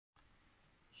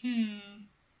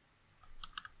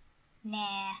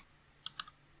Nah.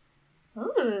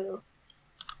 Ooh.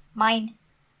 Mine.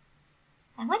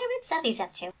 I wonder what Zubbie's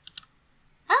up to.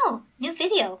 Oh, new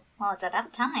video. Well, it's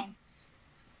about time.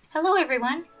 Hello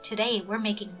everyone. Today we're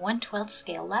making 1/12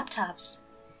 scale laptops.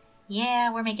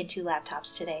 Yeah, we're making 2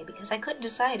 laptops today because I couldn't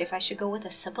decide if I should go with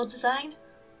a simple design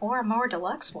or a more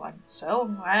deluxe one.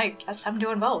 So I guess I'm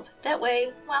doing both. That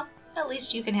way, well, at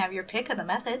least you can have your pick of the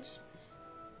methods.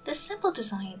 The simple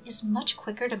design is much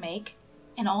quicker to make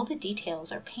and all the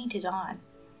details are painted on.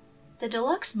 The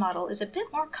deluxe model is a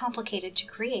bit more complicated to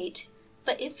create,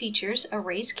 but it features a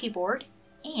raised keyboard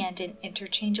and an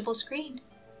interchangeable screen.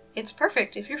 It's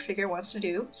perfect if your figure wants to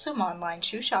do some online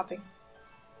shoe shopping.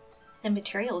 The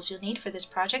materials you'll need for this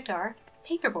project are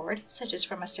paperboard, such as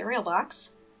from a cereal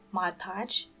box, Mod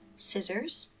Podge,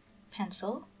 scissors,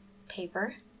 pencil,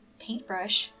 paper,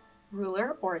 paintbrush,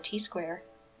 ruler or a T-square,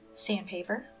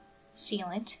 sandpaper,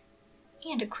 sealant,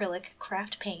 and acrylic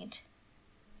craft paint.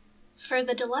 For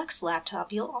the deluxe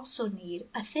laptop, you'll also need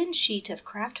a thin sheet of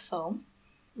craft foam,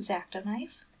 X-Acto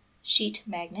knife, sheet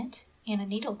magnet, and a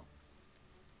needle.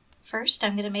 First,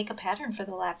 I'm going to make a pattern for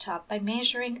the laptop by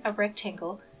measuring a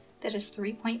rectangle that is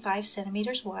 3.5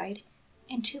 centimeters wide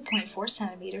and 2.4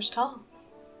 centimeters tall.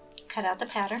 Cut out the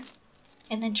pattern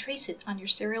and then trace it on your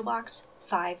cereal box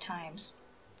 5 times.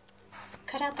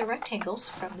 Cut out the rectangles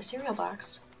from the cereal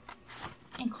box.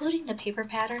 Including the paper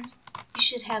pattern, you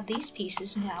should have these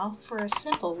pieces now for a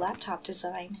simple laptop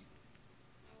design.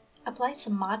 Apply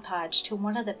some Mod Podge to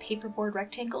one of the paperboard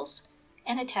rectangles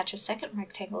and attach a second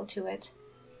rectangle to it.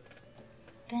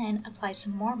 Then apply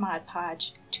some more Mod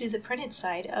Podge to the printed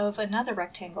side of another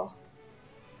rectangle.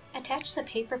 Attach the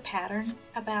paper pattern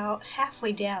about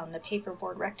halfway down the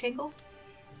paperboard rectangle.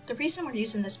 The reason we're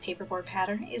using this paperboard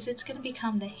pattern is it's going to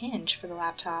become the hinge for the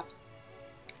laptop.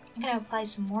 I'm going to apply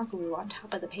some more glue on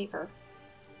top of the paper.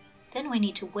 Then we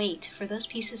need to wait for those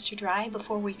pieces to dry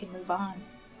before we can move on.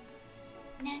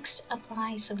 Next,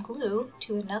 apply some glue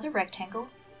to another rectangle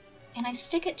and I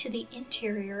stick it to the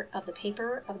interior of the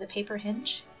paper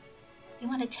hinge. You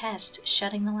want to test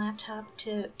shutting the laptop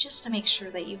just to make sure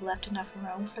that you've left enough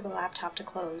room for the laptop to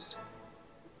close.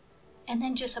 And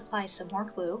then just apply some more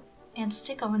glue and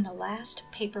stick on the last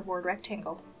paperboard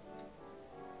rectangle.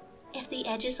 If the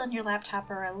edges on your laptop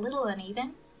are a little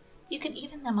uneven, you can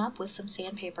even them up with some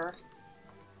sandpaper.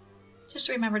 Just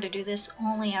remember to do this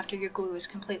only after your glue is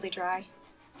completely dry.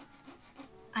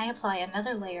 I apply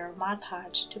another layer of Mod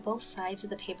Podge to both sides of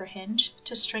the paper hinge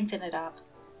to strengthen it up.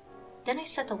 Then I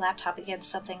set the laptop against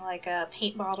something like a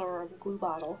paint bottle or a glue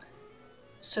bottle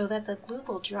so that the glue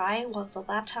will dry while the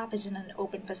laptop is in an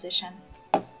open position.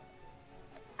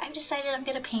 I've decided I'm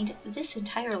going to paint this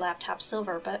entire laptop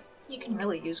silver, but you can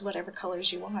really use whatever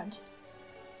colors you want.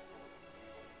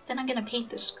 Then I'm going to paint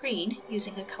the screen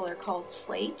using a color called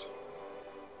slate.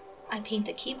 I paint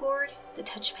the keyboard, the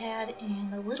touchpad,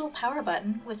 and the little power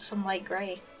button with some light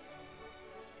gray.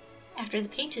 After the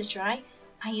paint is dry,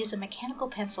 I use a mechanical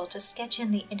pencil to sketch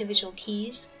in the individual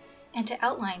keys and to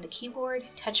outline the keyboard,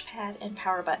 touchpad, and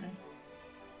power button.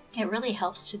 It really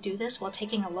helps to do this while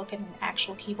taking a look at an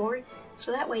actual keyboard,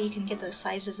 so that way you can get the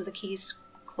sizes of the keys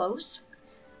close.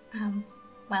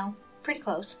 Well, pretty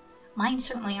close. Mine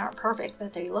certainly aren't perfect,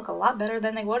 but they look a lot better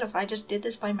than they would if I just did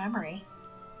this by memory.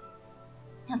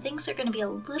 Now things are going to be a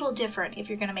little different if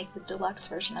you're going to make the deluxe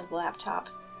version of the laptop.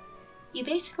 You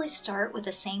basically start with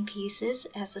the same pieces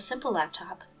as the simple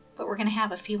laptop, but we're going to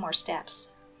have a few more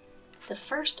steps. The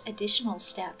first additional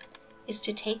step is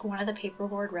to take one of the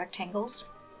paperboard rectangles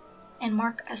and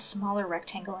mark a smaller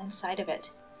rectangle inside of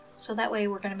it. So that way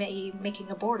we're going to be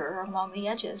making a border along the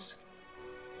edges.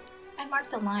 I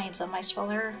marked the lines on my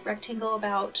smaller rectangle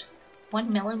about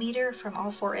 1 millimeter from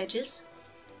all 4 edges.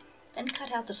 Then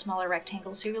cut out the smaller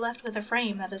rectangle so you're left with a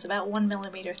frame that is about 1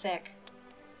 millimeter thick.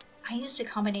 I used a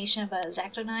combination of a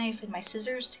X-Acto knife and my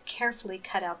scissors to carefully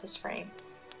cut out this frame.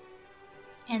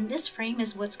 And this frame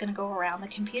is what's going to go around the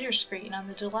computer screen on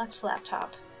the deluxe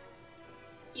laptop.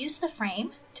 Use the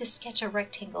frame to sketch a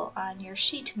rectangle on your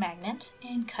sheet magnet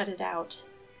and cut it out.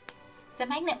 The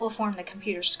magnet will form the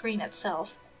computer screen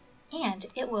itself, and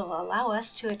it will allow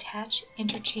us to attach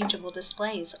interchangeable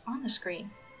displays on the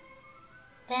screen.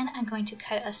 Then I'm going to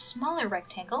cut a smaller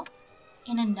rectangle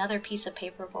in another piece of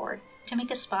paperboard to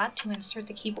make a spot to insert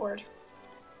the keyboard.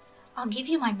 I'll give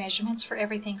you my measurements for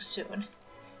everything soon.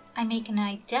 I make an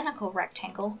identical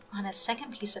rectangle on a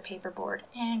second piece of paperboard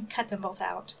and cut them both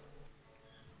out.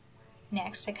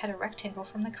 Next, I cut a rectangle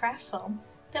from the craft foam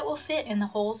that will fit in the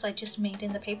holes I just made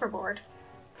in the paperboard.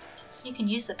 You can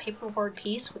use the paperboard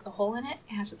piece with the hole in it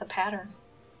as the pattern.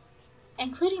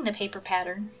 Including the paper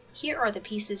pattern, Here are the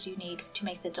pieces you need to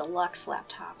make the deluxe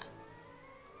laptop.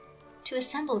 To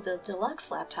assemble the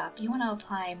deluxe laptop, you want to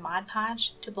apply Mod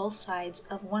Podge to both sides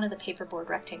of one of the paperboard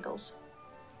rectangles.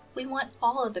 We want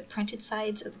all of the printed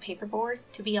sides of the paperboard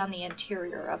to be on the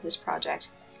interior of this project,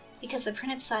 because the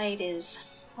printed side is,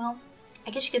 well,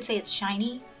 I guess you could say it's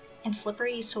shiny and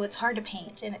slippery, so it's hard to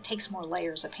paint and it takes more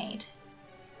layers of paint.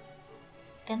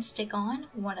 Then stick on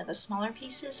one of the smaller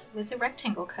pieces with the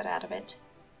rectangle cut out of it.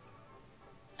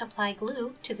 Apply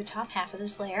glue to the top half of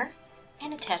this layer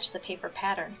and attach the paper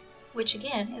pattern, which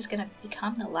again is going to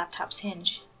become the laptop's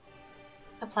hinge.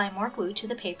 Apply more glue to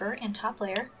the paper and top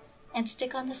layer and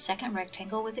stick on the second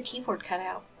rectangle with the keyboard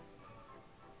cutout.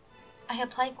 I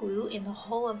apply glue in the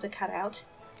whole of the cutout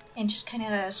and just kind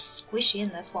of squish in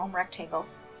the foam rectangle,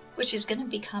 which is going to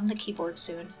become the keyboard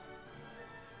soon.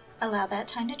 Allow that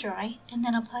time to dry and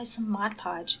then apply some Mod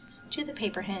Podge to the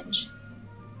paper hinge.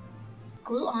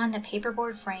 Glue on the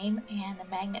paperboard frame and the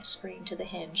magnet screen to the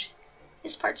hinge.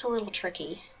 This part's a little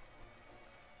tricky.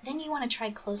 Then you want to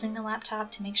try closing the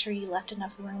laptop to make sure you left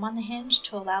enough room on the hinge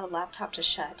to allow the laptop to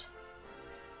shut.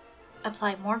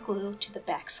 Apply more glue to the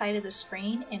back side of the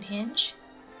screen and hinge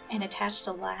and attach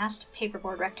the last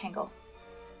paperboard rectangle.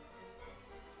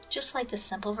 Just like the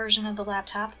simple version of the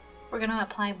laptop, we're going to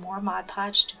apply more Mod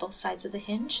Podge to both sides of the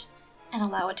hinge and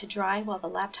allow it to dry while the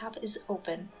laptop is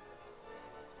open.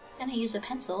 Then I use a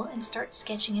pencil and start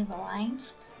sketching in the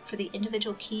lines for the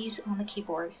individual keys on the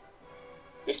keyboard.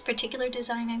 This particular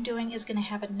design I'm doing is going to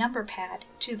have a number pad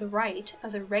to the right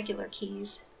of the regular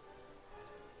keys.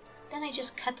 Then I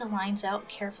just cut the lines out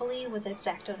carefully with an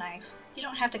X-Acto knife. You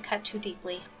don't have to cut too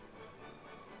deeply.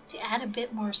 To add a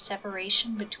bit more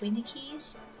separation between the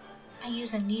keys, I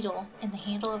use a needle in the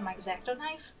handle of my X-Acto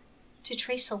knife to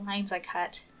trace the lines I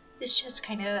cut. This just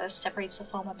kind of separates the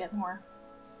foam a bit more.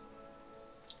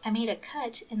 I made a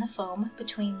cut in the foam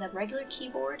between the regular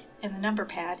keyboard and the number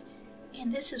pad,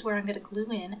 and this is where I'm going to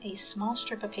glue in a small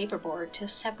strip of paperboard to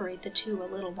separate the two a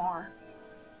little more.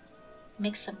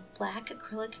 Mix some black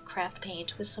acrylic craft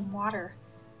paint with some water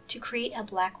to create a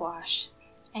black wash,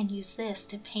 and use this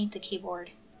to paint the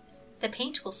keyboard. The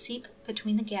paint will seep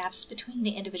between the gaps between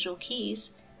the individual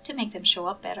keys to make them show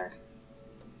up better.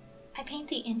 I paint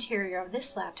the interior of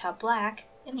this laptop black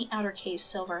and the outer case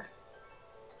silver.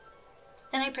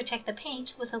 Then I protect the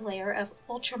paint with a layer of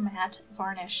ultra matte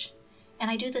varnish,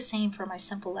 and I do the same for my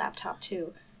simple laptop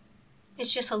too.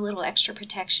 It's just a little extra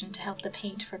protection to help the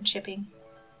paint from chipping.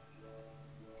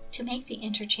 To make the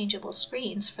interchangeable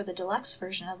screens for the deluxe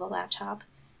version of the laptop,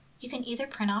 you can either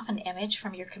print off an image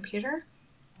from your computer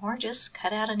or just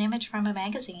cut out an image from a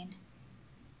magazine.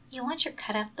 You want your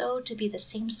cutout though to be the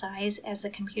same size as the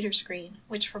computer screen,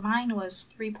 which for mine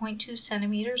was 3.2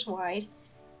 centimeters wide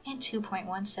and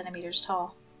 2.1 centimeters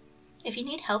tall. If you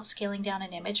need help scaling down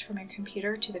an image from your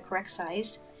computer to the correct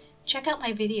size, check out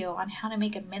my video on how to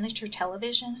make a miniature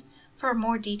television for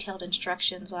more detailed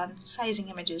instructions on sizing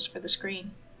images for the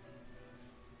screen.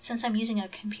 Since I'm using a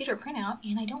computer printout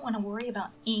and I don't want to worry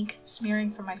about ink smearing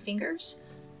from my fingers,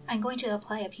 I'm going to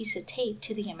apply a piece of tape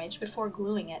to the image before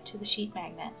gluing it to the sheet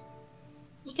magnet.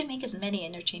 You can make as many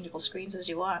interchangeable screens as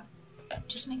you want.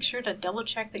 Just make sure to double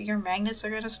check that your magnets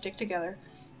are going to stick together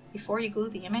before you glue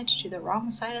the image to the wrong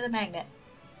side of the magnet.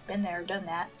 Been there, done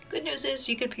that. Good news is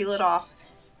you could peel it off.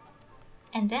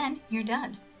 And then you're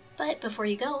done. But before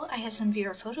you go, I have some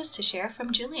viewer photos to share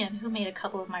from Julian, who made a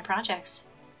couple of my projects.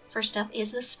 First up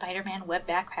is the Spider-Man web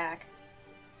backpack.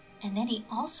 And then he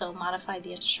also modified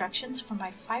the instructions from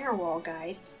my firewall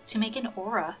guide to make an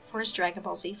aura for his Dragon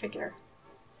Ball Z figure.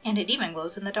 And it even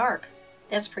glows in the dark.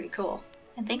 That's pretty cool.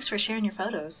 And thanks for sharing your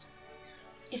photos.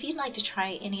 If you'd like to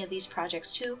try any of these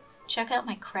projects too, check out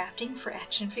my Crafting for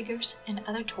Action Figures and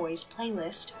Other Toys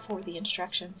playlist for the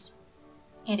instructions.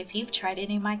 And if you've tried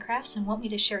any of my crafts and want me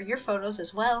to share your photos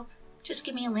as well, just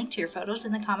give me a link to your photos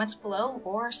in the comments below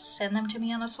or send them to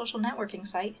me on a social networking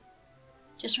site.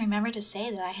 Just remember to say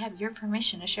that I have your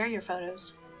permission to share your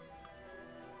photos.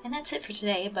 And that's it for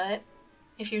today, but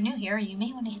if you're new here, you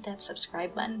may want to hit that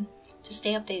subscribe button to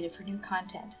stay updated for new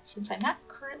content, since I'm not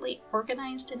currently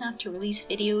organized enough to release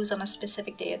videos on a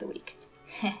specific day of the week.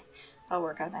 I'll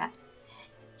work on that.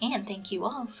 And thank you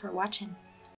all for watching.